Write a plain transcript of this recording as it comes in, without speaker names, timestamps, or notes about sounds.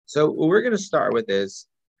So what we're going to start with is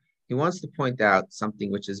he wants to point out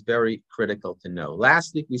something which is very critical to know.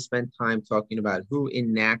 Last week, we spent time talking about who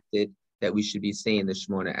enacted that we should be saying the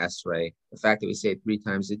Shemona Esrei, the fact that we say it 3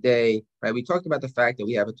 times a day, right? We talked about the fact that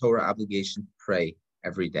we have a Torah obligation to pray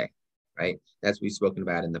every day, right? That's what we've spoken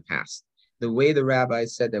about in the past. The way the rabbi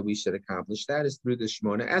said that we should accomplish that is through the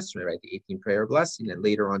Shemona Esrei, right? The 18 prayer blessing that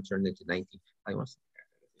later on turned into 19.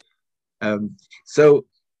 So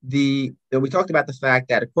we talked about the fact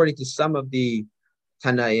that according to some of the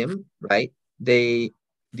Tanaim, right? The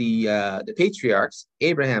patriarchs,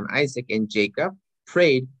 Abraham, Isaac, and Jacob,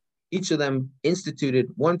 prayed. Each of them instituted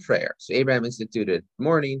one prayer. So Abraham instituted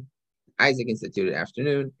morning, Isaac instituted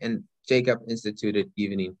afternoon, and Jacob instituted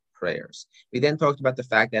evening prayers. We then talked about the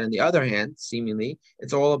fact that on the other hand, seemingly,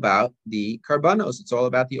 it's all about the karbanos. It's all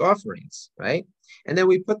about the offerings, right? And then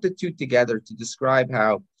we put the two together to describe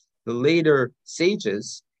how the later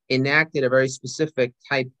sages enacted a very specific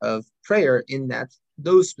type of prayer in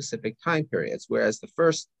those specific time periods, whereas the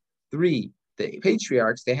first three, the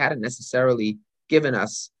patriarchs, they hadn't necessarily given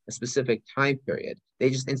us a specific time period. They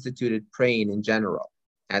just instituted praying in general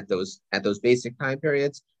at those basic time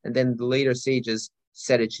periods, and then the later sages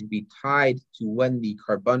said it should be tied to when the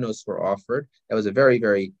karbanos were offered. That was a very,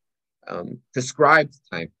 very prescribed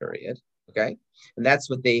time period. Okay, and that's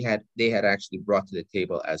what they had actually brought to the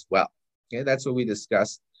table as well. Okay, that's what we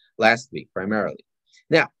discussed last week primarily.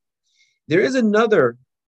 Now, there is another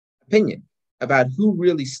opinion about who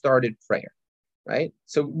really started prayer, right?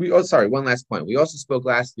 So one last point. We also spoke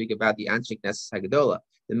last week about the Anshe Knesset Hagadola,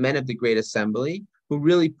 the men of the Great Assembly, who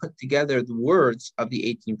really put together the words of the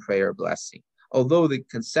 18 prayer blessing. Although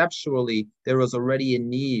conceptually there was already a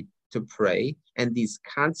need to pray, and these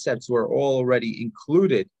concepts were all already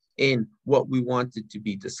included in what we wanted to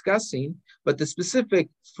be discussing, but the specific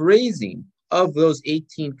phrasing of those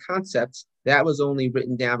 18 concepts, that was only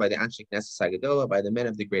written down by the Anshe Knesset Hagadola, by the men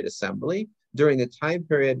of the Great Assembly, during the time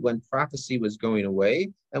period when prophecy was going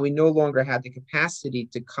away, and we no longer had the capacity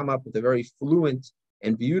to come up with a very fluent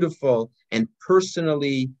and beautiful and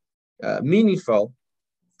personally meaningful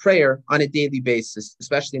prayer on a daily basis,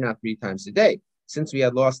 especially not 3 times a day, since we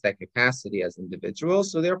had lost that capacity as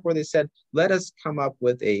individuals. So therefore they said, let us come up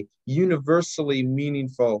with a universally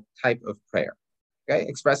meaningful type of prayer, okay,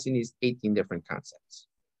 expressing these 18 different concepts.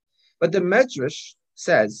 But the Medrash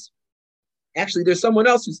says, actually, there's someone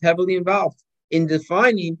else who's heavily involved in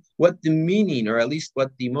defining what the meaning, or at least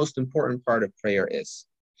what the most important part of prayer is.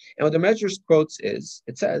 And what the Medrash quotes is,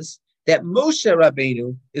 it says that Moshe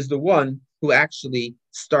Rabbeinu is the one who actually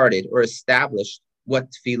started or established what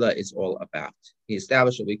tefillah is all about. He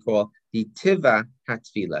established what we call the tiva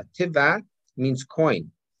hatefillah. Tiva means coin,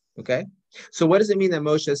 okay? So what does it mean that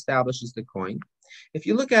Moshe establishes the coin? If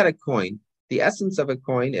you look at a coin, the essence of a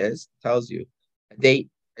coin tells you a date,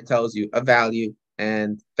 it tells you a value,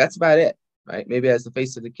 and that's about it, right? Maybe it has the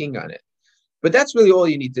face of the king on it. But that's really all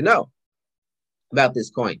you need to know about this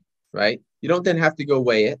coin, right? You don't then have to go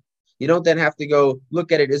weigh it. You don't then have to go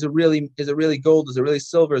look at it. Is it really gold? Is it really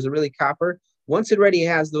silver? Is it really copper? Once it already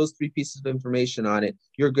has those 3 pieces of information on it,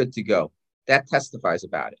 you're good to go. That testifies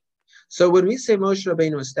about it. So when we say Moshe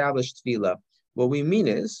Rabbeinu established tefillah, what we mean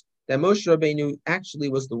is that Moshe Rabbeinu actually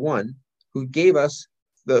was the one who gave us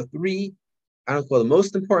the 3, I don't call them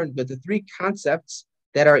most important, but the 3 concepts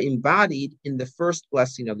that are embodied in the first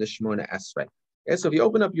blessing of the Shemona Esrei. Okay, so if you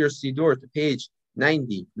open up your Siddur to page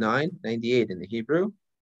 99, 98 in the Hebrew,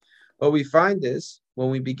 what we find is when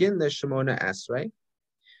we begin the Shemona Esrei,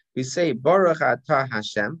 we say, Baruch atah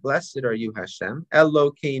Hashem, blessed are you Hashem,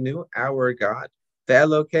 Elokeinu, our God,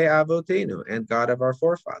 Ve'elokei Avotenu, and God of our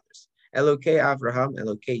forefathers, Elokei Avraham,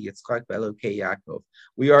 Elokei Yitzchak, Elokei Yaakov.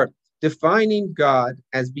 We are defining God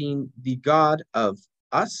as being the God of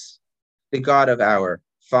us, the God of our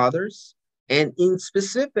fathers, and in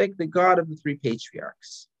specific, the God of the 3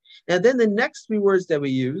 patriarchs. Now then the next 3 words that we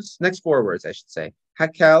use, next 4 words, I should say,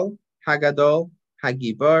 Hakel, Hagadol,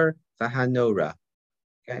 Hagibar, Vahanora.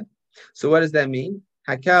 Okay, so what does that mean?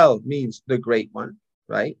 Hakel means the great one,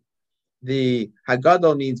 right? The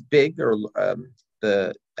Hagadol means big, or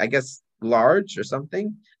large or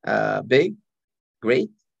something, big, great.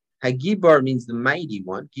 Hagibar means the mighty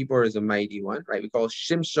one. Gibor is a mighty one, right? We call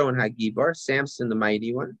Shimshon Hagibar, Samson the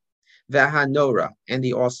mighty one. Vahanora, and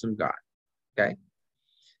the awesome God. Okay,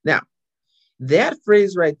 now that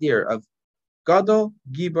phrase right there of Gadol,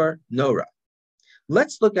 Gibar, Nora.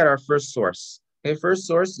 Let's look at our first source. Okay, first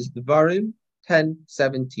source is Devarim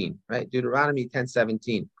 10:17, right? Deuteronomy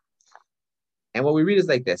 10:17. And what we read is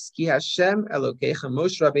like this: Ki Hashem Elokechem.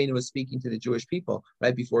 Moshe Rabbeinu was speaking to the Jewish people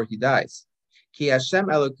right before he dies. Ki Hashem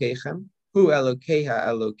Elokechem, Hu Elokeha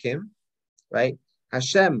Elokim, right?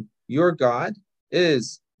 Hashem, your God,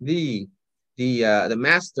 is the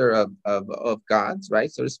master of gods,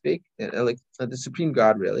 right, so to speak, like the supreme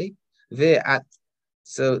God, really.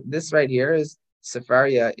 So this right here is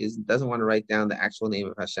Sefaria doesn't want to write down the actual name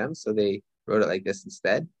of Hashem, so they wrote it like this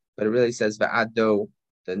instead. But it really says Va'ado,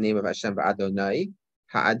 the name of Hashem, Va'adonai,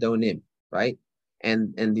 Ha'adonim, right?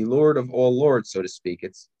 And the Lord of all lords, so to speak.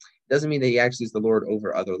 It doesn't mean that he actually is the Lord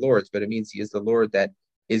over other lords, but it means he is the Lord that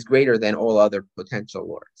is greater than all other potential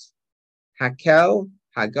lords. Hakel,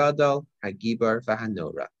 Hagadol, Hagibar,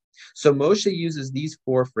 Vahanora. So Moshe uses these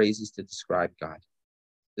four phrases to describe God: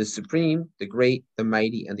 the supreme, the great, the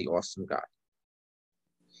mighty, and the awesome God.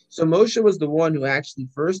 So Moshe was the one who actually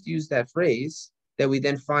first used that phrase that we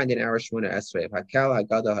then find in our Shemona Esrei of Hakel,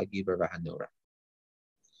 Hagadol, Hagibar, Vahanora.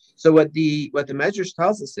 So what the Medrash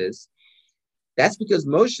tells us is that's because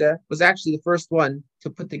Moshe was actually the first one to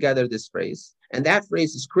put together this phrase, and that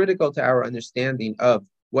phrase is critical to our understanding of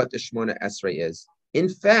what the Shemona Esrei is. In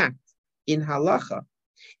fact, in halacha,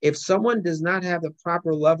 if someone does not have the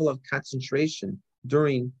proper level of concentration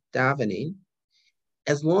during davening,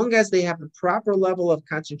 as long as they have the proper level of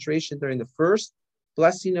concentration during the first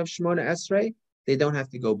blessing of Shemona Esrei, they don't have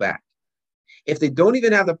to go back. If they don't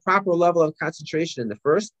even have the proper level of concentration in the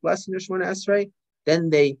first blessing of Shemona Esrei, then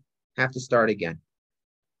they have to start again.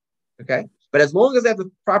 Okay? But as long as they have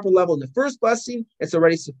the proper level in the first blessing, it's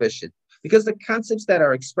already sufficient. Because the concepts that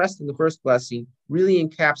are expressed in the first blessing really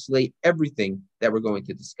encapsulate everything that we're going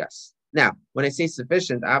to discuss. Now, when I say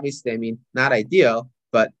sufficient, obviously I mean not ideal,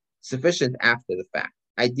 but sufficient after the fact.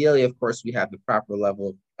 Ideally, of course, we have the proper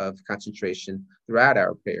level of concentration throughout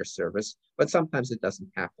our prayer service, but sometimes it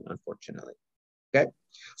doesn't happen, unfortunately. Okay?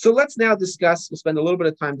 So let's now discuss, we'll spend a little bit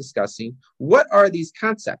of time discussing what are these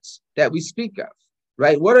concepts that we speak of,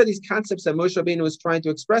 right? What are these concepts that Moshe Rabbeinu was trying to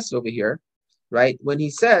express over here, right? When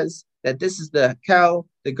he says that this is the Kel,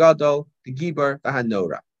 the Gadol, the Gibar, the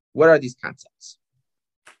Hanora. What are these concepts?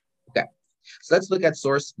 Okay, so let's look at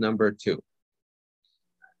source number 2.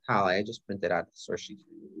 Holly, I just printed out the source sheet.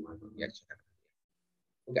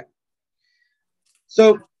 Okay,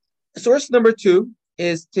 so source number 2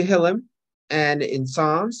 is Tehillim, and in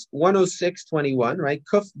Psalms 106:21, right?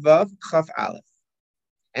 Kuf Vav Chaf Aleph,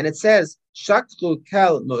 and it says Shaklu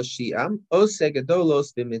Kel Moshiam Ose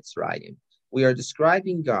Gedolos B'Mitzrayim. We are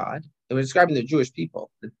describing God, and we're describing the Jewish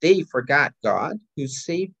people, that they forgot God who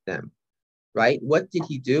saved them, right? What did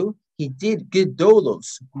he do? He did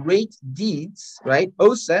Gedolos, great deeds, right?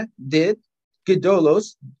 Osa did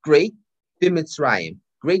Gedolos, great, B'Mitzrayim,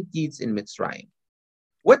 great deeds in Mitzrayim.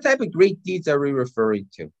 What type of great deeds are we referring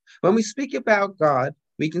to? When we speak about God,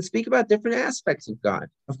 we can speak about different aspects of God.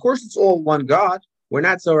 Of course, it's all one God. We're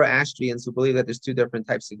not Zoroastrians who believe that there's two different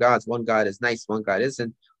types of gods. One God is nice, one God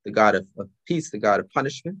isn't. The God of peace, the God of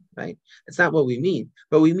punishment, right? That's not what we mean.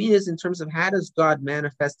 What we mean is in terms of how does God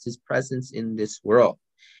manifest his presence in this world?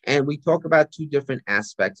 And we talk about two different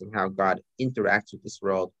aspects of how God interacts with this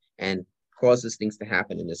world and causes things to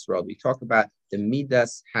happen in this world. We talk about the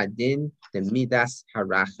Midas Hadin, the Midas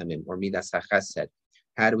Harachamim, or Midas HaChesed.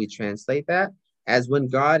 How do we translate that? As when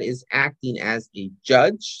God is acting as a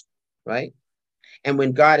judge, right? And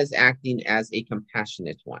when God is acting as a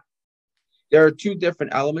compassionate one. There are two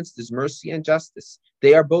different elements. There's mercy and justice.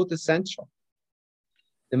 They are both essential.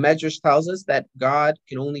 The Medrash tells us that God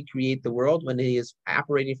can only create the world when he is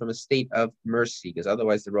operating from a state of mercy, because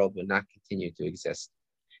otherwise the world would not continue to exist.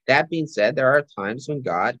 That being said, there are times when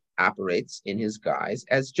God operates in his guise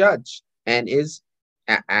as judge and is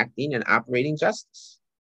acting and operating justice.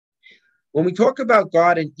 When we talk about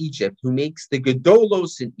God in Egypt, who makes the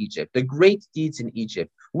Gedolos in Egypt, the great deeds in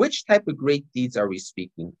Egypt, which type of great deeds are we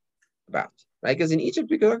speaking about? Right? Because in Egypt,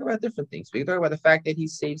 we can talk about different things. We can talk about the fact that he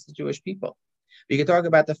saves the Jewish people. We can talk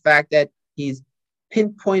about the fact that he's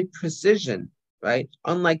pinpoint precision, right?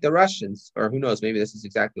 Unlike the Russians, or who knows, maybe this is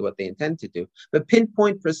exactly what they intend to do, but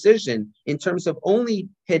pinpoint precision in terms of only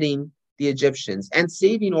hitting the Egyptians and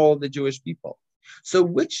saving all of the Jewish people. So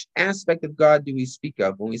which aspect of God do we speak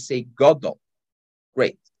of when we say Gadol?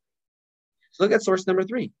 Great. So look at source number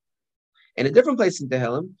 3. In a different place in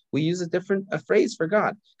Tehillim, we use a phrase for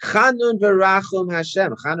God. Chanun v'rachum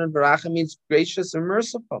Hashem. Chanun v'rachum means gracious and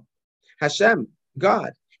merciful. Hashem,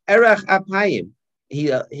 God. Erech apayim.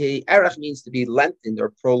 Erech means to be lengthened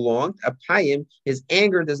or prolonged. Apayim, his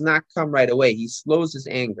anger does not come right away. He slows his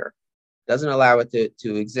anger. Doesn't allow it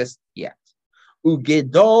to exist yet.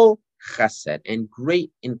 Ugedol chesed, and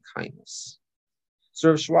great in kindness. So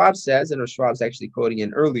Rav Schwab says, and Rav Schwab's actually quoting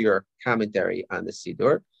an earlier commentary on the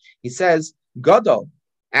Siddur, he says, Gadol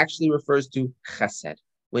actually refers to chesed,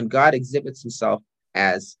 when God exhibits himself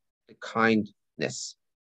as the kindness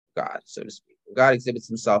God, so to speak. God exhibits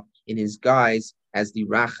himself in his guise as the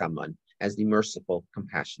Rachaman, as the merciful,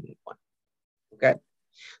 compassionate one. Okay?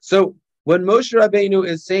 So when Moshe Rabbeinu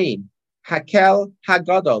is saying, Hakel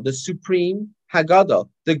Hagadol, the supreme Hagadol,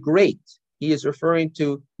 the great, he is referring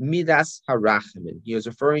to Midas Harachamin. He is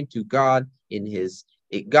referring to God in his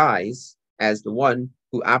guise as the one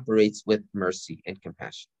who operates with mercy and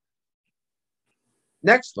compassion.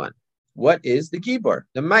 Next one, what is the Gibor,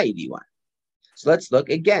 the mighty one? So let's look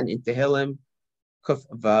again in Tehillim Kuf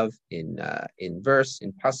Vav in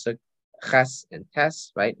Pasuk Ches and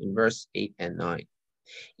Tes, right, in verse 8 and 9.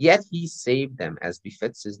 Yet he saved them as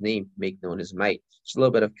befits his name to make known his might. Just a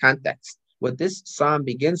little bit of context. What this psalm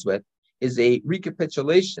begins with is a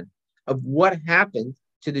recapitulation of what happened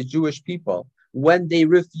to the Jewish people when they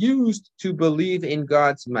refused to believe in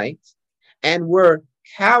God's might and were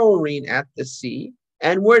cowering at the sea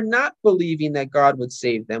and were not believing that God would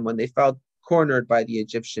save them when they felt cornered by the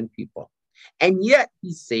Egyptian people. And yet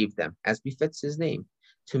he saved them, as befits his name,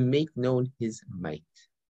 to make known his might.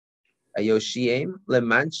 Ayoshiem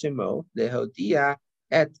leman shemo lehodia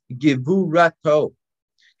et givurato.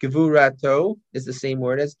 Givurato is the same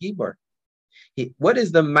word as gibor. What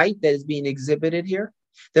is the might that is being exhibited here?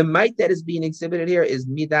 The might that is being exhibited here is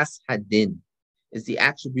midas hadin, is the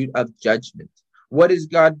attribute of judgment. What is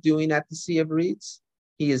God doing at the Sea of Reeds?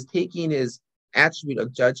 He is taking his attribute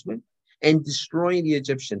of judgment and destroying the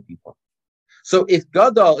Egyptian people. So if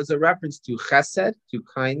Gadol is a reference to chesed, to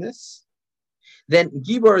kindness, then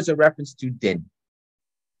Gibor is a reference to din.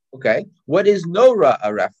 Okay, what is Nora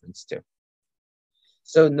a reference to?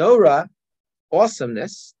 So Nora,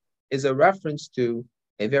 awesomeness, is a reference to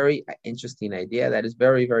a very interesting idea that is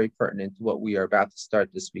very, very pertinent to what we are about to start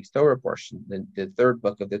this week's Torah portion, the third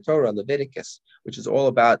book of the Torah, Leviticus, which is all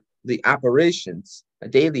about the operations,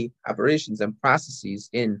 daily operations and processes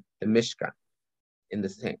in the Mishkan, in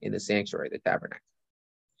the sanctuary, the tabernacle.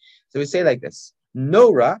 So we say like this: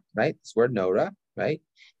 Nora, right? This word Nora, right?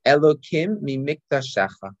 Elokim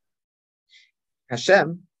mimikdashecha.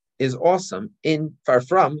 Hashem is awesome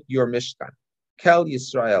from your Mishkan. Kel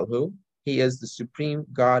Yisrael, who he is the supreme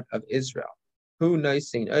God of Israel. Who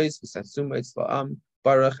noisein ois v'satsumayis la'am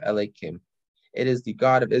baruch Elokim. It is the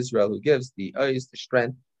God of Israel who gives the ois, the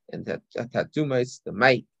strength, and the tatumais, the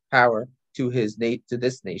might, power to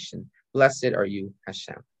this nation. Blessed are you,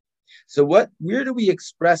 Hashem. So where do we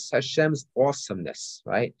express Hashem's awesomeness,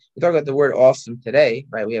 right? We talk about the word awesome today,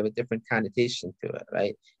 right? We have a different connotation to it,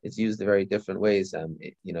 right? It's used in very different ways,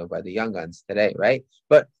 by the young ones today, right?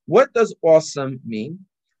 But what does awesome mean?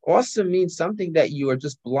 Awesome means something that you are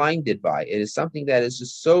just blinded by. It is something that is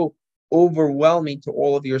just so overwhelming to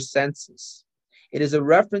all of your senses. It is a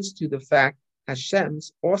reference to the fact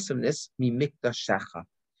Hashem's awesomeness, mimikdashecha,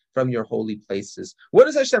 from your holy places. What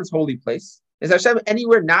is Hashem's holy place? Is Hashem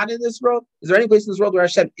anywhere not in this world? Is there any place in this world where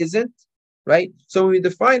Hashem isn't? Right? So when we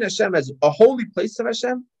define Hashem as a holy place of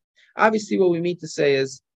Hashem, obviously what we mean to say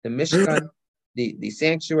is the Mishkan, the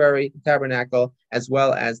sanctuary, the tabernacle, as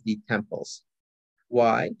well as the temples.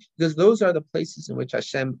 Why? Because those are the places in which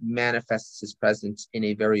Hashem manifests his presence in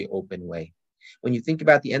a very open way. When you think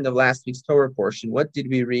about the end of last week's Torah portion, what did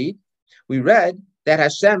we read? We read that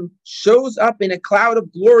Hashem shows up in a cloud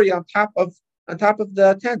of glory on top of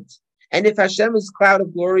the tent. And if Hashem's cloud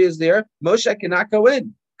of glory is there, Moshe cannot go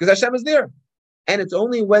in because Hashem is there. And it's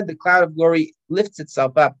only when the cloud of glory lifts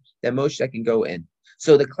itself up that Moshe can go in.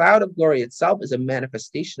 So the cloud of glory itself is a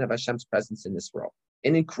manifestation of Hashem's presence in this world.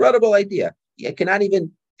 An incredible idea. I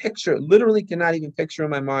literally cannot even picture in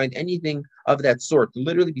my mind anything of that sort. To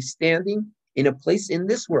literally be standing in a place in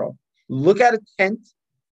this world, look at a tent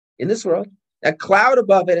in this world, a cloud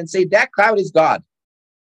above it, and say that cloud is God.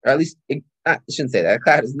 Or at least, I shouldn't say that. That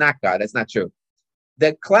cloud is not God. That's not true.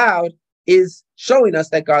 The cloud is showing us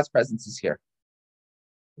that God's presence is here.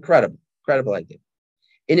 Incredible idea.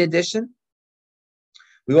 In addition,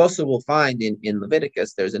 we also will find in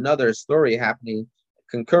Leviticus, there's another story happening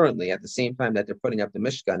concurrently at the same time that they're putting up the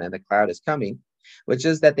Mishkan and the cloud is coming, which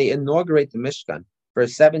is that they inaugurate the Mishkan for a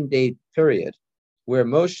 7-day period where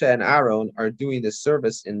Moshe and Aaron are doing the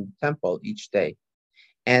service in the temple each day.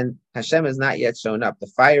 And Hashem has not yet shown up. The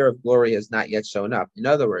fire of glory has not yet shown up. In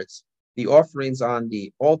other words, the offerings on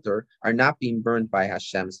the altar are not being burned by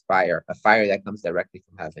Hashem's fire, a fire that comes directly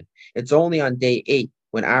from heaven. It's only on day 8,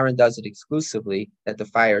 when Aaron does it exclusively, that the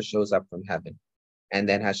fire shows up from heaven. And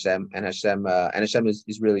then Hashem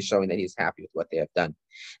is really showing that he's happy with what they have done.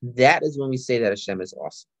 That is when we say that Hashem is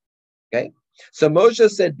awesome. Okay? So Moshe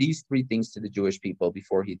said these 3 things to the Jewish people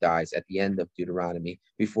before he dies at the end of Deuteronomy,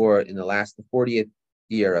 the 40th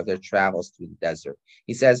year of their travels through the desert.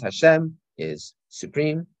 He says Hashem is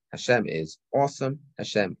supreme, Hashem is awesome,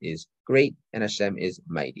 Hashem is great, and Hashem is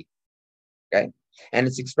mighty. Okay? And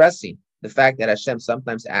it's expressing the fact that Hashem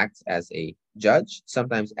sometimes acts as a judge,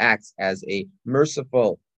 sometimes acts as a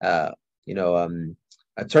merciful,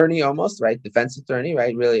 attorney almost, right? Defense attorney,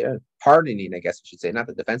 right? Really pardoning, I guess we should say, not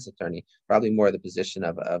the defense attorney, probably more the position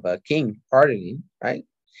of a king pardoning, right?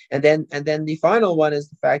 And then the final one is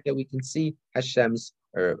the fact that we can see Hashem's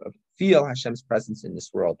or feel Hashem's presence in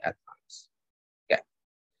this world at times. Okay.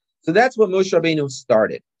 So that's what Moshe Rabbeinu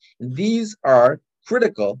started. And these are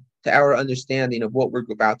critical to our understanding of what we're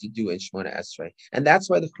about to do in Shemona Esrei. And that's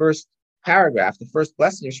why the first paragraph, the first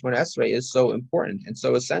blessing of Shemona Esrei is so important and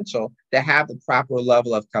so essential to have the proper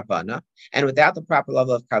level of kavanah. And without the proper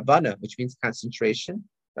level of kavanah, which means concentration,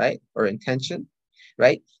 right, or intention,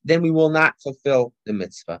 right, then we will not fulfill the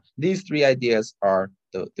mitzvah. These three ideas are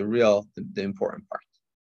the important part.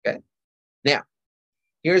 Okay. Now,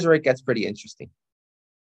 here's where it gets pretty interesting.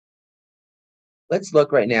 Let's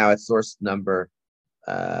look right now at source number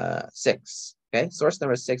 6. Okay, source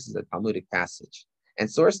number 6 is a Talmudic passage. And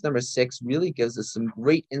source number 6 really gives us some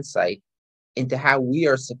great insight into how we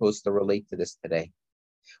are supposed to relate to this today.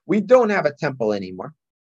 We don't have a temple anymore,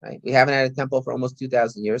 right? We haven't had a temple for almost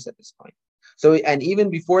 2,000 years at this point. So, and even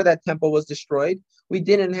before that temple was destroyed, we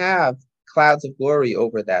didn't have clouds of glory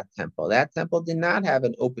over that temple. That temple did not have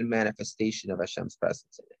an open manifestation of Hashem's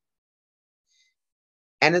presence in it.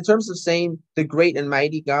 And in terms of saying the great and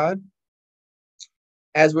mighty God,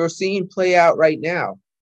 as we're seeing play out right now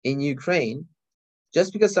in Ukraine,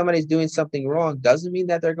 just because somebody's doing something wrong doesn't mean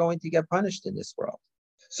that they're going to get punished in this world.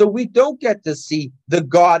 So we don't get to see the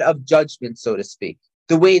God of judgment, so to speak,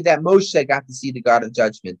 the way that Moshe got to see the God of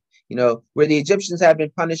judgment, where the Egyptians have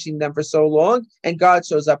been punishing them for so long and God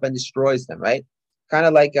shows up and destroys them, right? Kind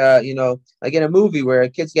of like, like in a movie where a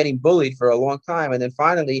kid's getting bullied for a long time. And then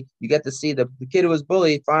finally you get to see the kid who was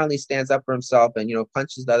bullied finally stands up for himself and,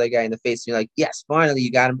 punches the other guy in the face. And you're like, yes, finally you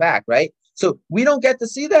got him back, right? So we don't get to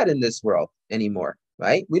see that in this world anymore,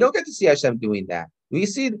 right? We don't get to see Hashem doing that. We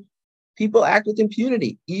see people act with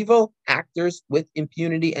impunity, evil actors with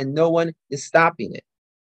impunity, and no one is stopping it.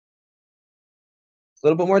 It's a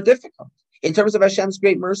little bit more difficult. In terms of Hashem's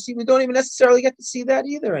great mercy, we don't even necessarily get to see that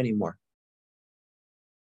either anymore.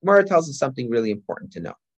 Gemara tells us something really important to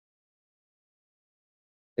know.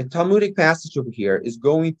 The Talmudic passage over here is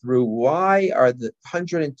going through why are the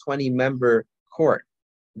 120-member court,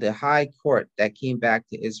 the high court that came back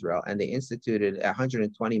to Israel, and they instituted a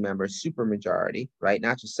 120-member supermajority, right?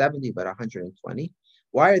 Not just 70, but 120.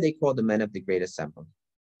 Why are they called the men of the Great Assembly?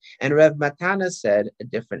 And Rav Matana said a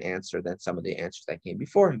different answer than some of the answers that came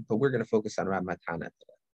before him, but we're going to focus on Rav Matana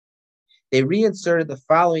today. They reinserted the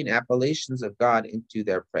following appellations of God into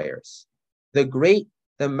their prayers: the great,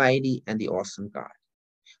 the mighty, and the awesome God.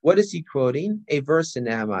 What is he quoting? A verse in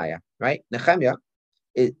Nehemiah, right? Nehemiah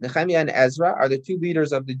and Ezra are the two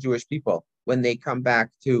leaders of the Jewish people when they come back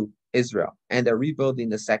to Israel and they're rebuilding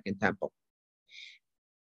the second temple.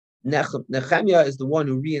 Nehemiah is the one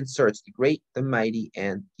who reinserts the great, the mighty,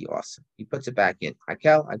 and the awesome. He puts it back in.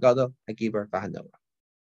 Hakel, Hagadol, Hagibar, Vahanoah.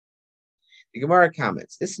 The Gemara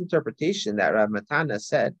comments, this interpretation that Rav Matana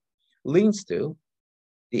said leans to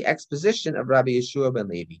the exposition of Rabbi Yeshua ben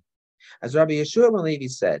Levi. As Rabbi Yeshua ben Levi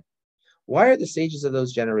said, why are the sages of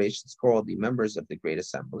those generations called the members of the Great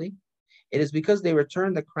Assembly? It is because they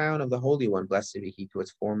returned the crown of the Holy One, blessed be he, to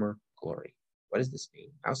its former glory. What does this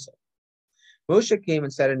mean? How so? Moshe came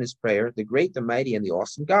and said in his prayer, the great, the mighty, and the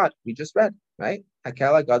awesome God. We just read, right?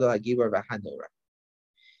 Hakel, Hagadol, Hagibar, Vahanoah.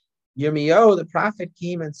 Yirmiyahu, the prophet,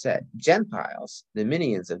 came and said, Gentiles, the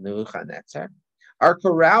minions of Nebuchadnezzar, are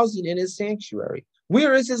carousing in his sanctuary.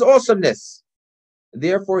 Where is his awesomeness?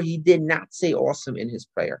 Therefore, he did not say awesome in his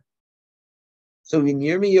prayer. So when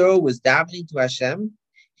Yirmiyahu was davening to Hashem,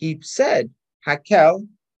 he said, Hakel,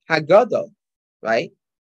 Hagadol, right?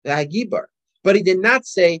 The Hagibar. But he did not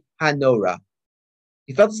say Hanorah.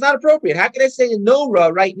 He felt it's not appropriate. How can I say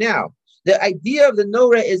Norah right now? The idea of the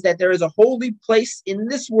Norah is that there is a holy place in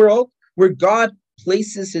this world where God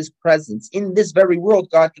places his presence. In this very world,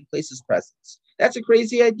 God can place his presence. That's a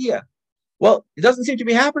crazy idea. Well, it doesn't seem to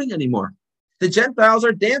be happening anymore. The Gentiles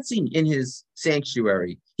are dancing in his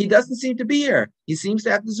sanctuary. He doesn't seem to be here. He seems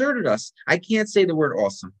to have deserted us. I can't say the word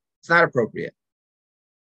awesome. It's not appropriate.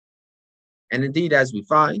 And indeed, as we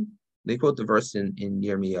find, they quote the verse in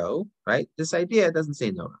Yirmiyahu, right? This idea doesn't say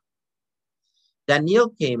Noah. Daniel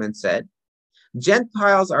came and said,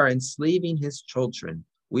 Gentiles are enslaving his children.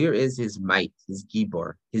 Where is his might, his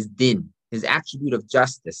gibor, his din, his attribute of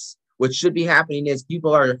justice? What should be happening is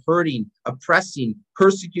people are hurting, oppressing,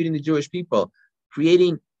 persecuting the Jewish people,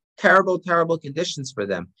 creating terrible, terrible conditions for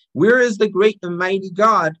them. Where is the great and mighty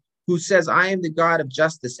God who says, I am the God of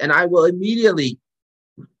justice, and I will immediately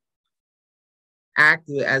act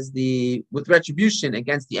with retribution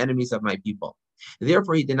against the enemies of my people.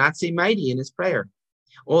 Therefore, he did not say mighty in his prayer.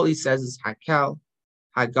 All he says is Hakel,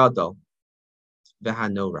 Hagadol,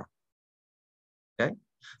 Vehanora. Okay?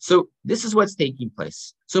 So this is what's taking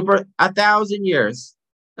place. So for 1,000 years,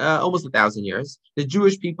 almost 1,000 years, the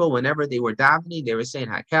Jewish people, whenever they were davening, they were saying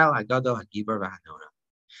Hakel, Hagadol, Hagibar, Vehanora.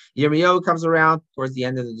 Yirmiyahu comes around towards the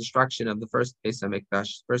end of the destruction of the first Beis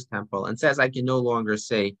HaMikdash, first temple, and says, I can no longer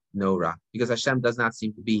say Nora, because Hashem does not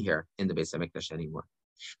seem to be here in the Beis HaMikdash anymore.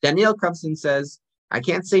 Daniel comes and says, I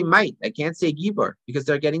can't say might, I can't say Gibor, because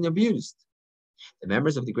they're getting abused. The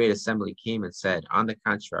members of the Great Assembly came and said, on the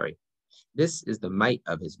contrary, this is the might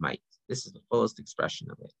of his might. This is the fullest expression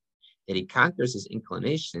of it, that he conquers his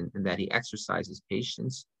inclination and that he exercises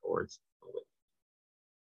patience towards the wicked.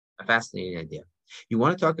 A fascinating idea. You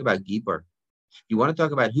want to talk about Gibor? You want to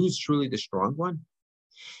talk about who's truly the strong one?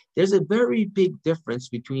 There's a very big difference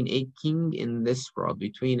between a king in this world,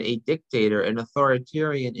 between a dictator, an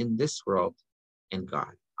authoritarian in this world, and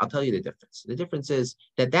God. I'll tell you the difference. The difference is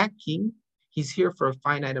that king, he's here for a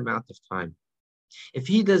finite amount of time. If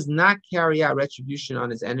he does not carry out retribution on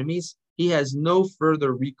his enemies, he has no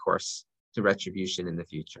further recourse to retribution in the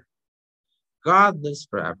future. God lives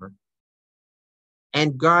forever.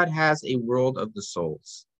 And God has a world of the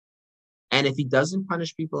souls. And if he doesn't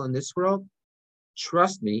punish people in this world,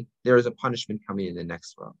 trust me, there is a punishment coming in the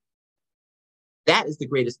next world. That is the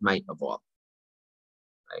greatest might of all.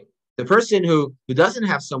 Right? The person who doesn't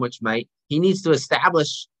have so much might, he needs to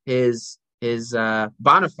establish his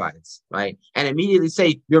bona fides, right? And immediately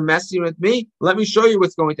say, you're messing with me? Let me show you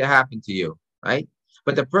what's going to happen to you, right?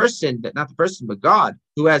 But the person, not the person, but God,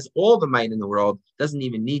 who has all the might in the world, doesn't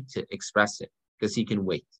even need to express it, because he can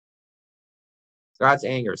wait. God's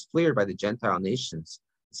anger is flared by the Gentile nations,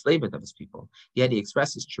 enslavement of his people. Yet he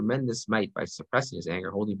expresses tremendous might by suppressing his anger,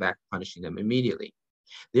 holding back, punishing them immediately.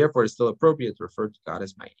 Therefore, it is still appropriate to refer to God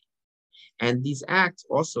as mighty. And these acts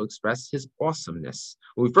also express his awesomeness.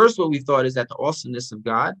 What we thought is that the awesomeness of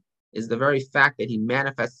God is the very fact that he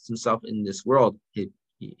manifests himself in this world.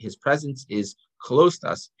 His presence is close to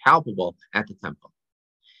us, palpable at the temple.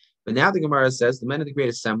 But now the Gemara says the men of the Great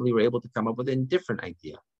Assembly were able to come up with a different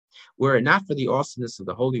idea. Were it not for the awesomeness of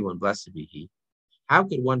the Holy One, blessed be he, how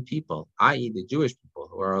could one people, i.e. the Jewish people,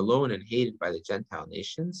 who are alone and hated by the Gentile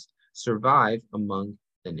nations, survive among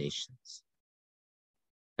the nations?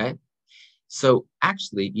 Okay? So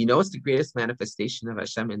actually, you know what's the greatest manifestation of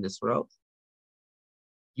Hashem in this world?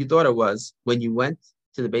 You thought it was when you went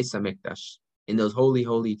to the Beis HaMikdash in those holy,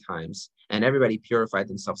 holy times, and everybody purified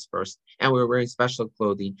themselves first, and we were wearing special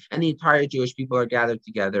clothing, and the entire Jewish people are gathered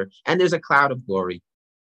together, and there's a cloud of glory.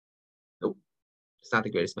 Nope. It's not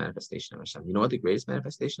the greatest manifestation of Hashem. You know what the greatest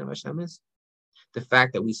manifestation of Hashem is? The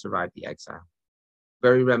fact that we survived the exile.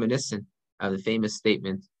 Very reminiscent of the famous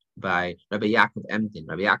statement by Rabbi Yaakov Emden.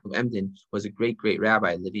 Rabbi Yaakov Emden was a great, great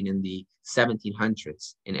rabbi living in the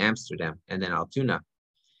 1700s in Amsterdam and then Altoona.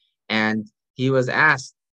 And he was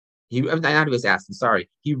asked, he wrote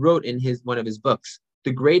in one of his books,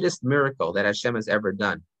 the greatest miracle that Hashem has ever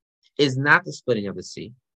done is not the splitting of the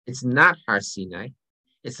sea. It's not Har Sinai.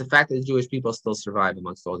 It's the fact that the Jewish people still survive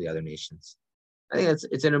amongst all the other nations. I think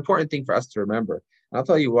it's an important thing for us to remember. And I'll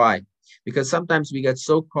tell you why. Because sometimes we get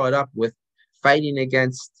so caught up with fighting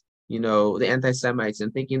against, the anti-Semites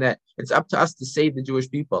and thinking that it's up to us to save the Jewish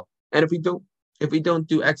people. And if we don't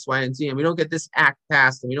do X, Y, and Z, and we don't get this act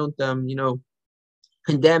passed, and we don't,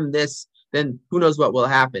 condemn this, then who knows what will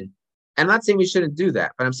happen. And I'm not saying we shouldn't do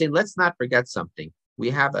that, but I'm saying let's not forget something. We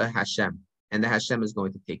have a Hashem, and the Hashem is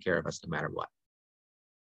going to take care of us no matter what.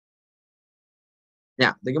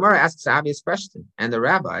 Now, the Gemara asks an obvious question, and the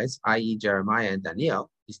rabbis, i.e. Jeremiah and Daniel,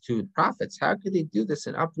 these two prophets, how could they do this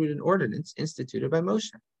and uproot an ordinance instituted by Moshe,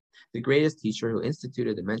 the greatest teacher who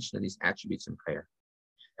instituted the mention of these attributes in prayer?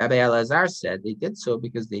 Rabbi Elazar said they did so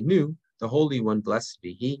because they knew the Holy One, blessed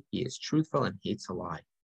be he is truthful and hates a lie.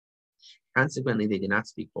 Consequently, they did not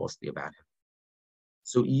speak falsely about him.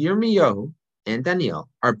 So Yirmiyahu and Daniel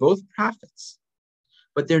are both prophets,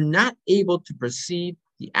 but they're not able to perceive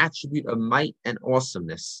the attribute of might and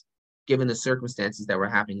awesomeness, given the circumstances that were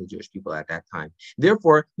happening to the Jewish people at that time.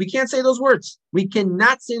 Therefore, we can't say those words. We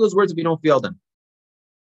cannot say those words if we don't feel them.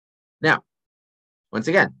 Now, once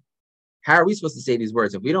again, how are we supposed to say these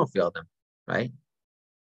words if we don't feel them, right?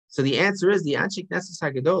 So the answer is the Anshe Knesset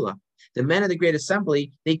Hagadola, the men of the Great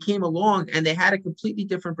Assembly, they came along and they had a completely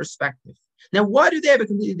different perspective. Now, why do they have a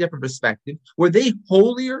completely different perspective? Were they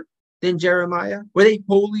holier than Jeremiah? Were they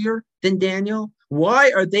holier than Daniel?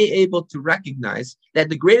 Why are they able to recognize that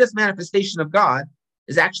the greatest manifestation of God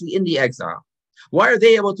is actually in the exile? Why are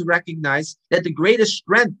they able to recognize that the greatest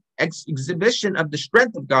strength, exhibition of the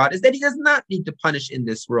strength of God, is that he does not need to punish in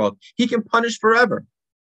this world? He can punish forever.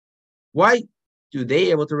 Why do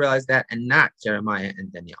they able to realize that and not Jeremiah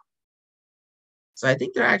and Daniel? So I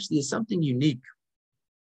think there actually is something unique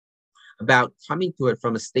about coming to it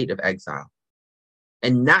from a state of exile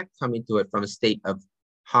and not coming to it from a state of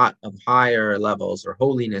higher levels or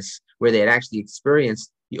holiness where they had actually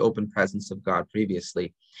experienced the open presence of God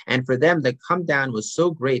previously. And for them, the come down was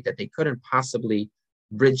so great that they couldn't possibly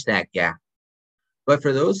bridge that gap. But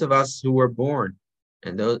for those of us who were born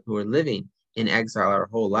and those who are living in exile our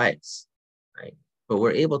whole lives, right, but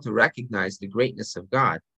we're able to recognize the greatness of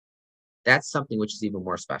God, that's something which is even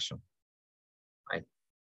more special, right?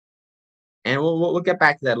 And we'll get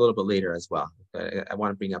back to that a little bit later as well. I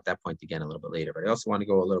want to bring up that point again a little bit later, but I also want to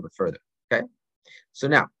go a little bit further. Okay. So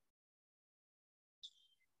now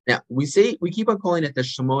we keep on calling it the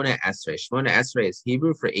Shemona Esrei. Shemona Esrei is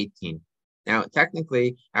Hebrew for 18. Now,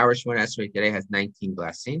 technically, our Shemona Esrei today has 19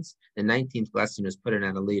 blessings. The 19th blessing was put in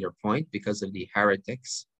at a later point because of the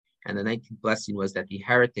heretics. And the 19th blessing was that the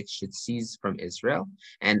heretics should cease from Israel.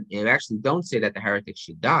 And we actually don't say that the heretics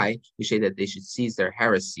should die. We say that they should cease their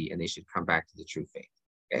heresy and they should come back to the true faith.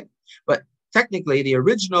 Okay. But technically, the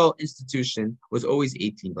original institution was always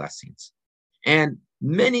 18 blessings. And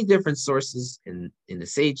many different sources in the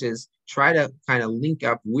sages try to kind of link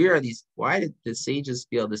up why did the sages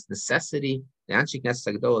feel this necessity, the Anshe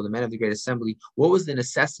Knesset HaGedolah, the men of the Great Assembly, what was the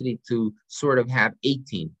necessity to sort of have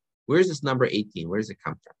 18? Where's this number 18? Where does it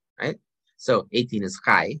come from, right? So 18 is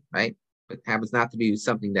Chai, right? But it happens not to be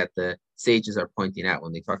something that the sages are pointing out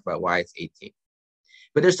when they talk about why it's 18.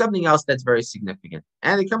 But there's something else that's very significant.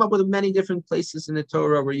 And they come up with many different places in the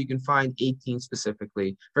Torah where you can find 18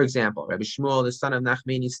 specifically. For example, Rabbi Shmuel, the son of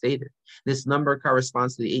Nachmani, stated, this number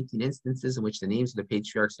corresponds to the 18 instances in which the names of the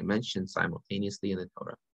patriarchs are mentioned simultaneously in the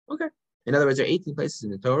Torah. Okay. In other words, there are 18 places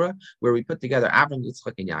in the Torah where we put together Avram,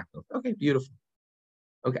 Yitzchak, and Yaakov. Okay, beautiful.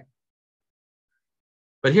 Okay.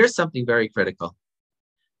 But here's something very critical.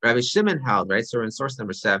 Rabbi Shimon held, right? So we're in source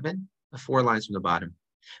number 7, 4 lines from the bottom.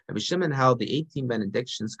 Rabbi Shimon held the 18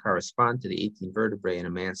 benedictions correspond to the 18 vertebrae in a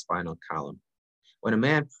man's spinal column. When a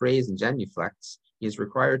man prays and genuflects, he is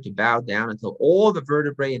required to bow down until all the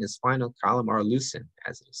vertebrae in his spinal column are loosened.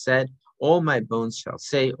 As it is said, all my bones shall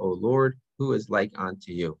say, O Lord, who is like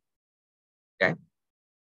unto you? Okay?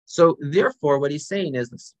 So therefore, what he's saying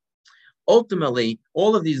is this. Ultimately,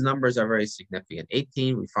 all of these numbers are very significant.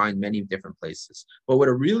 18, we find many different places. But what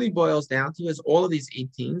it really boils down to is all of these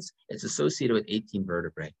 18s, it's associated with 18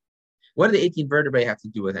 vertebrae. What do the 18 vertebrae have to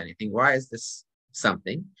do with anything? Why is this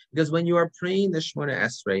something? Because when you are praying the Shemona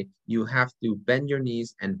Esrei, you have to bend your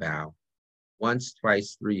knees and bow. Once,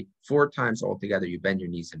 twice, 3, 4 times altogether, you bend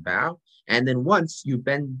your knees and bow. And then once you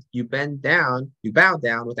bow down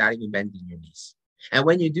without even bending your knees. And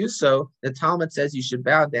when you do so, the Talmud says you should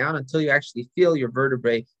bow down until you actually feel your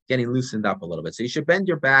vertebrae getting loosened up a little bit. So you should bend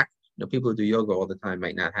your back. You know, people who do yoga all the time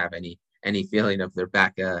might not have any feeling of their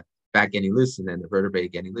back getting loosened and the vertebrae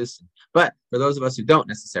getting loosened. But for those of us who don't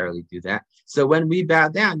necessarily do that, so when we bow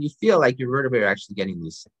down, you feel like your vertebrae are actually getting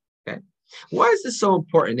loosened. Okay. Why is this so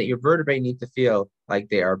important that your vertebrae need to feel like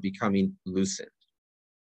they are becoming loosened?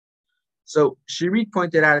 So Shirit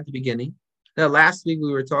pointed out at the beginning that last week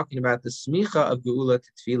we were talking about the smicha of Geula to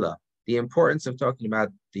Tefillah, the importance of talking about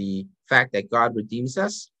the fact that God redeems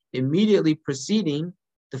us, immediately preceding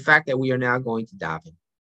the fact that we are now going to daven.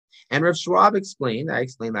 And Rav Schwab explained, I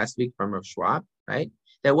explained last week from Rav Schwab, right,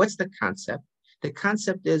 that what's the concept? The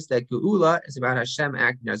concept is that Geula is about Hashem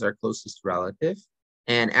acting as our closest relative,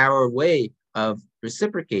 and our way of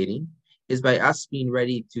reciprocating is by us being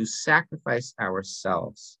ready to sacrifice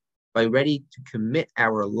ourselves, by ready to commit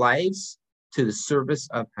our lives to the service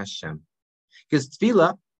of Hashem. Because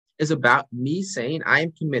tefillah is about me saying I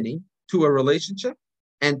am committing to a relationship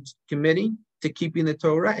and committing to keeping the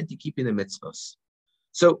Torah and to keeping the mitzvos.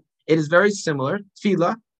 So it is very similar.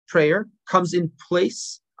 Tefillah, prayer, comes in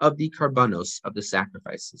place of the karbanos, of the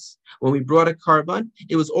sacrifices. When we brought a karban,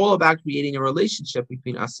 it was all about creating a relationship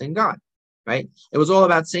between us and God, right? It was all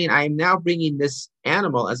about saying I am now bringing this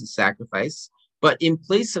animal as a sacrifice. But in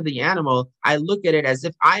place of the animal, I look at it as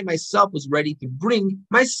if I myself was ready to bring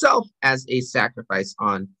myself as a sacrifice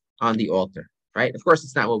on the altar, right? Of course,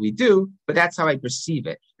 it's not what we do, but that's how I perceive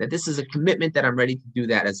it, that this is a commitment that I'm ready to do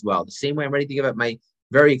that as well. The same way I'm ready to give up my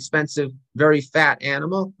very expensive, very fat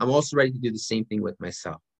animal, I'm also ready to do the same thing with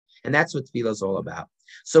myself. And that's what tefillah is all about.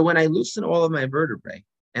 So when I loosen all of my vertebrae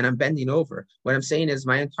and I'm bending over, what I'm saying is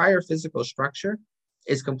my entire physical structure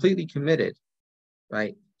is completely committed,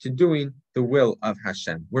 right, to doing the will of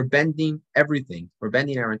Hashem. We're bending everything. We're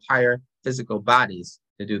bending our entire physical bodies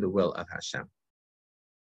to do the will of Hashem.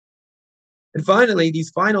 And finally, these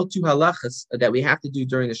final two halachas that we have to do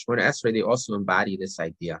during the Shemona Esrei, they also embody this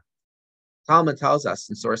idea. Talmud tells us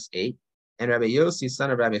in source 8, and Rabbi Yossi,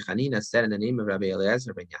 son of Rabbi Chanina, said in the name of Rabbi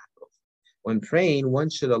Eliezer ben Yaakov, when praying, one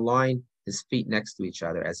should align his feet next to each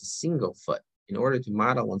other as a single foot in order to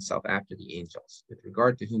model oneself after the angels, with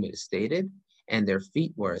regard to whom it is stated, and their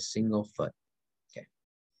feet were a single foot. Okay.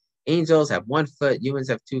 Angels have 1 foot, humans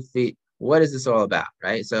have 2 feet. What is this all about,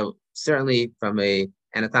 right? So certainly from a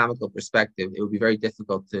anatomical perspective, it would be very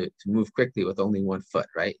difficult to move quickly with only 1 foot,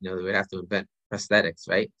 right? You know, they would have to invent prosthetics,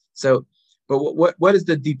 right? So, but what is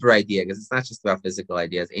the deeper idea? Because it's not just about physical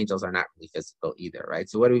ideas. Angels are not really physical either, right?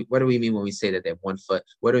 So what do we mean when we say that they have 1 foot?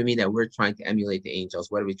 What do we mean that we're trying to emulate the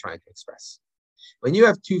angels? What are we trying to express? When you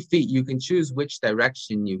have 2 feet, you can choose which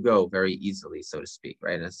direction you go very easily, so to speak,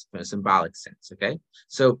 right? In a symbolic sense, okay?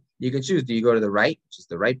 So you can choose, do you go to the right, which is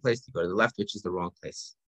the right place? Do you go to the left, which is the wrong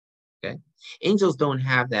place? Okay? Angels don't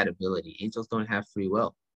have that ability. Angels don't have free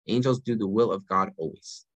will. Angels do the will of God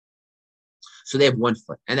always. So they have 1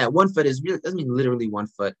 foot. And that 1 foot is really, doesn't mean literally 1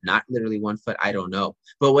 foot, not literally 1 foot, I don't know.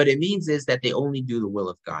 But what it means is that they only do the will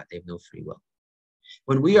of God. They have no free will.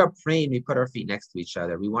 When we are praying, we put our feet next to each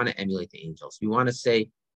other. We want to emulate the angels. We want to say,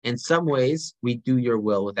 in some ways, we do your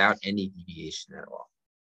will without any deviation at all.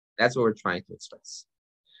 That's what we're trying to express.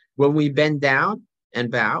 When we bend down and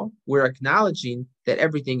bow, we're acknowledging that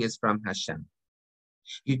everything is from Hashem.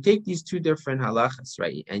 You take these 2 different halachas,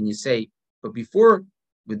 right? And you say, but before,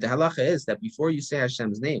 with the halacha is that before you say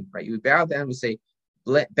Hashem's name, right? You bow down, we say,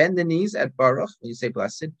 bend the knees at Baruch, when you say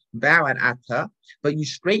blessed, bow at Atah, but you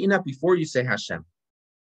straighten up before you say Hashem.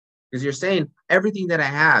 Because you're saying, everything that I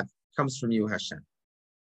have comes from you, Hashem.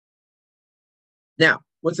 Now,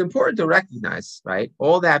 what's important to recognize, right?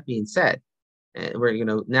 All that being said, and we're going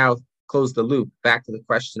to now close the loop back to the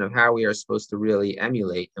question of how we are supposed to really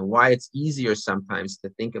emulate and why it's easier sometimes to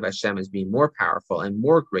think of Hashem as being more powerful and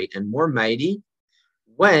more great and more mighty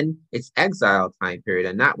when it's exile time period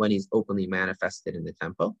and not when he's openly manifested in the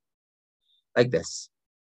temple. Like this.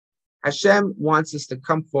 Hashem wants us to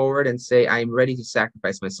come forward and say, I am ready to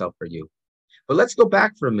sacrifice myself for you. But let's go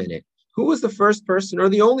back for a minute. Who was the first person or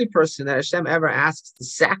the only person that Hashem ever asks to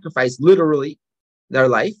sacrifice literally their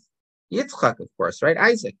life? Yitzchak, of course, right?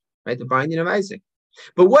 Isaac, right? The binding of Isaac.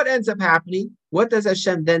 But what ends up happening? What does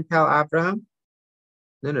Hashem then tell Abraham?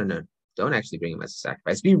 No. Don't actually bring him as a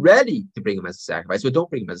sacrifice. Be ready to bring him as a sacrifice, but don't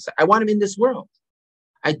bring him as a sacrifice. I want him in this world.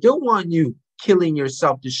 I don't want you killing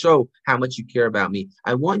yourself to show how much you care about me.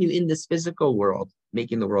 I want you in this physical world,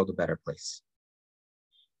 making the world a better place.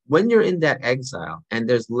 When you're in that exile and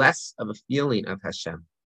there's less of a feeling of Hashem,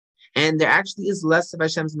 and there actually is less of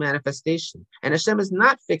Hashem's manifestation, and Hashem is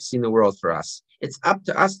not fixing the world for us, it's up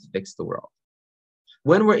to us to fix the world.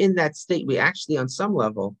 When we're in that state, we actually, on some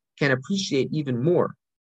level, can appreciate even more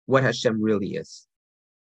what Hashem really is.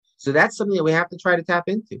 So that's something that we have to try to tap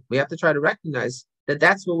into. We have to try to recognize that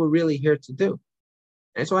that's what we're really here to do.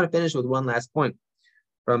 I just want to finish with one last point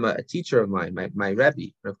from a teacher of mine, my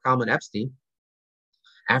Rebbe, Rav Kalman Epstein.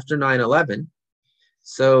 After 9/11,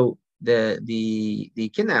 so the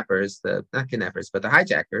kidnappers, not kidnappers, but the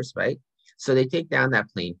hijackers, right? So they take down that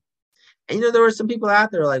plane. And there were some people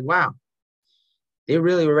out there like, wow, they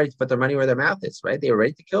really were ready to put their money where their mouth is, right? They were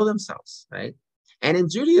ready to kill themselves, right? And in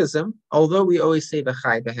Judaism, although we always say,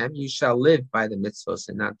 B'chai b'hem, you shall live by the mitzvos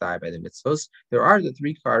and not die by the mitzvos, there are the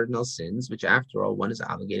 3 cardinal sins, which after all, one is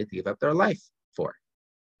obligated to give up their life for,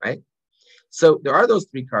 right? So there are those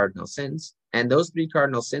 3 cardinal sins, and those 3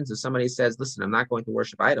 cardinal sins, if somebody says, listen, I'm not going to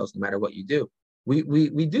worship idols no matter what you do, we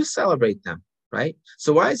do celebrate them, right?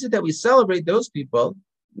 So why is it that we celebrate those people?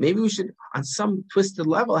 Maybe we should, on some twisted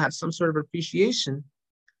level, have some sort of appreciation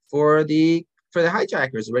for the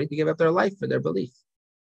hijackers ready to give up their life for their belief.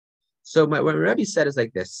 So what Rebbe said is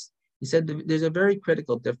like this. He said there's a very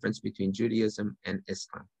critical difference between Judaism and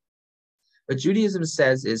Islam. What Judaism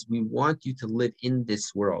says is we want you to live in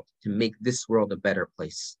this world, to make this world a better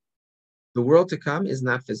place. The world to come is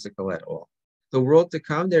not physical at all. The world to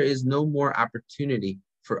come, there is no more opportunity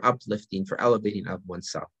for uplifting, for elevating of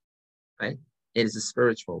oneself, right? It is a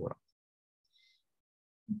spiritual world.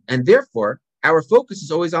 And therefore, our focus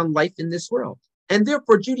is always on life in this world. And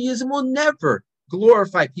therefore, Judaism will never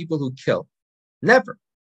glorify people who kill. Never,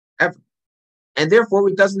 ever. And therefore,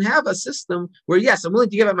 it doesn't have a system where, yes, I'm willing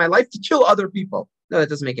to give up my life to kill other people. No, that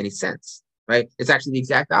doesn't make any sense, right? It's actually the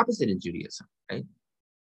exact opposite in Judaism, right?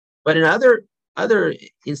 But in other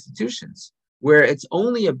institutions where it's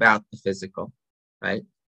only about the physical, right?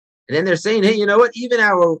 And then they're saying, hey, you know what? Even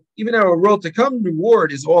our world to come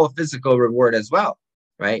reward is all a physical reward as well,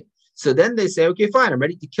 right? So then they say, okay, fine, I'm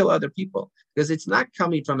ready to kill other people, because it's not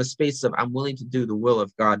coming from a space of I'm willing to do the will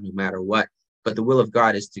of God no matter what, but the will of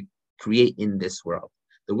God is to create in this world.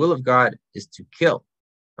 The will of God is to kill,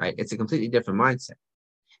 right? It's a completely different mindset.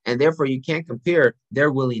 And therefore, you can't compare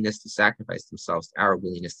their willingness to sacrifice themselves to our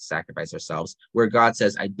willingness to sacrifice ourselves, where God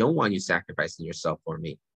says, I don't want you sacrificing yourself for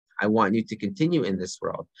me. I want you to continue in this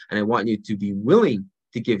world, and I want you to be willing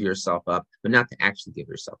to give yourself up, but not to actually give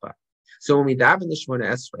yourself up. So when we dive in the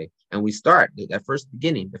Shemona Esrei and we start that first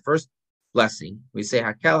beginning, the first blessing, we say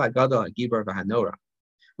Hakel Hagadol Hagibor V'Hanora.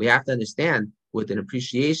 We have to understand with an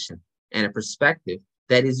appreciation and a perspective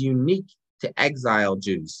that is unique to exile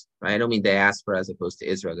Jews, right? I don't mean diaspora as opposed to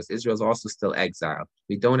Israel, because Israel is also still exiled.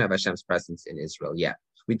 We don't have Hashem's presence in Israel yet.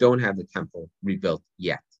 We don't have the temple rebuilt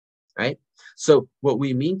yet, right? So what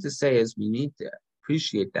we mean to say is we need to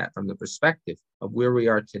appreciate that from the perspective of where we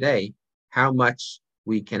are today, how much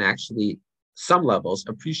we can actually, some levels,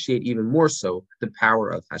 appreciate even more so the power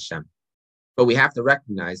of Hashem. But we have to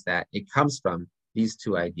recognize that it comes from these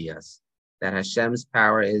two ideas, that Hashem's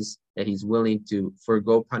power is that he's willing to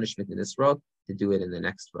forego punishment in this world to do it in the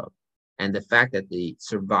next world. And the fact that the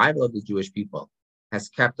survival of the Jewish people has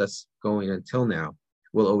kept us going until now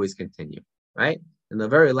will always continue, right? And the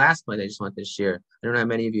very last point I just wanted to share, I don't know how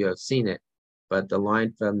many of you have seen it, but the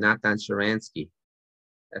line from Natan Sharansky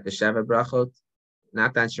at the Sheva Brachot.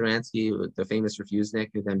 Natan Sharansky, the famous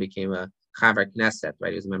refusnik, who then became a Chavar Knesset,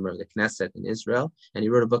 right? He was a member of the Knesset in Israel, and he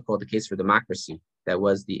wrote a book called The Case for Democracy that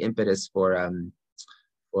was the impetus for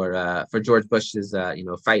George Bush's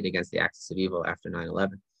fight against the axis of evil after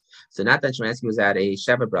 9/11. So Natan Sharansky was at a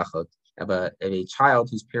Sheva Brachot of a child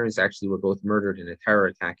whose parents actually were both murdered in a terror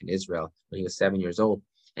attack in Israel when he was 7 years old.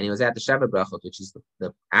 And he was at the Sheva Brachot, which is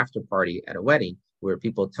the after party at a wedding where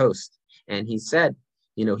people toast. And he said,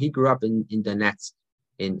 he grew up in Donetsk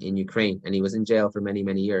in Ukraine, and he was in jail for many,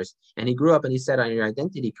 many years. And he grew up, and he said on your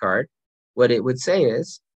identity card, what it would say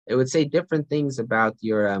is, it would say different things about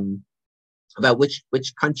your about which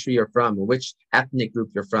country you're from, or which ethnic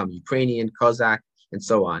group you're from, Ukrainian, Cossack, and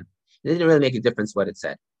so on. It didn't really make a difference what it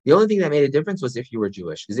said. The only thing that made a difference was if you were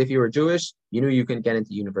Jewish, because if you were Jewish, you knew you couldn't get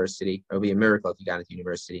into university. It would be a miracle if you got into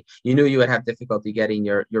university. You knew you would have difficulty getting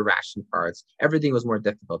your ration cards. Everything was more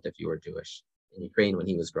difficult if you were Jewish in Ukraine when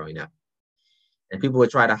he was growing up. And people would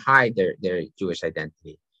try to hide their Jewish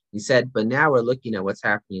identity. He said, but now we're looking at what's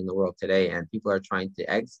happening in the world today, and people are trying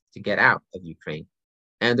to get out of Ukraine.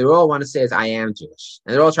 And they all want to say is, I am Jewish.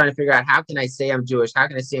 And they're all trying to figure out, how can I say I'm Jewish? How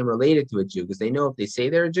can I say I'm related to a Jew? Because they know if they say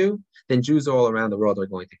they're a Jew, then Jews all around the world are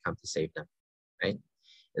going to come to save them, right?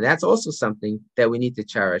 And that's also something that we need to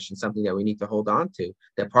cherish and something that we need to hold on to.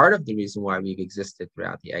 That part of the reason why we've existed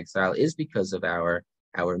throughout the exile is because of our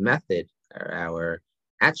method, or our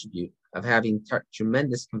attribute of having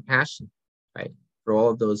tremendous compassion, right, for all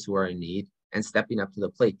of those who are in need and stepping up to the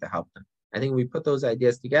plate to help them. I think we put those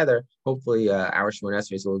ideas together. Hopefully, our Shemona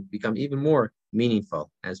Esrei will become even more meaningful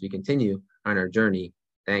as we continue on our journey.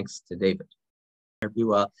 Thanks to David. Be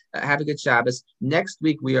well. Have a good Shabbos. Next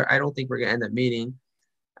week I don't think we're going to end up meeting.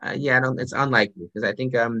 It's unlikely, because I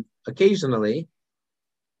think occasionally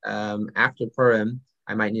after Purim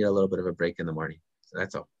I might need a little bit of a break in the morning. So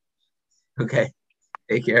that's all. Okay.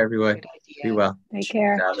 Take care, everyone. Be well. Take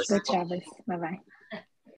care. Good Shabbos. Bye-bye.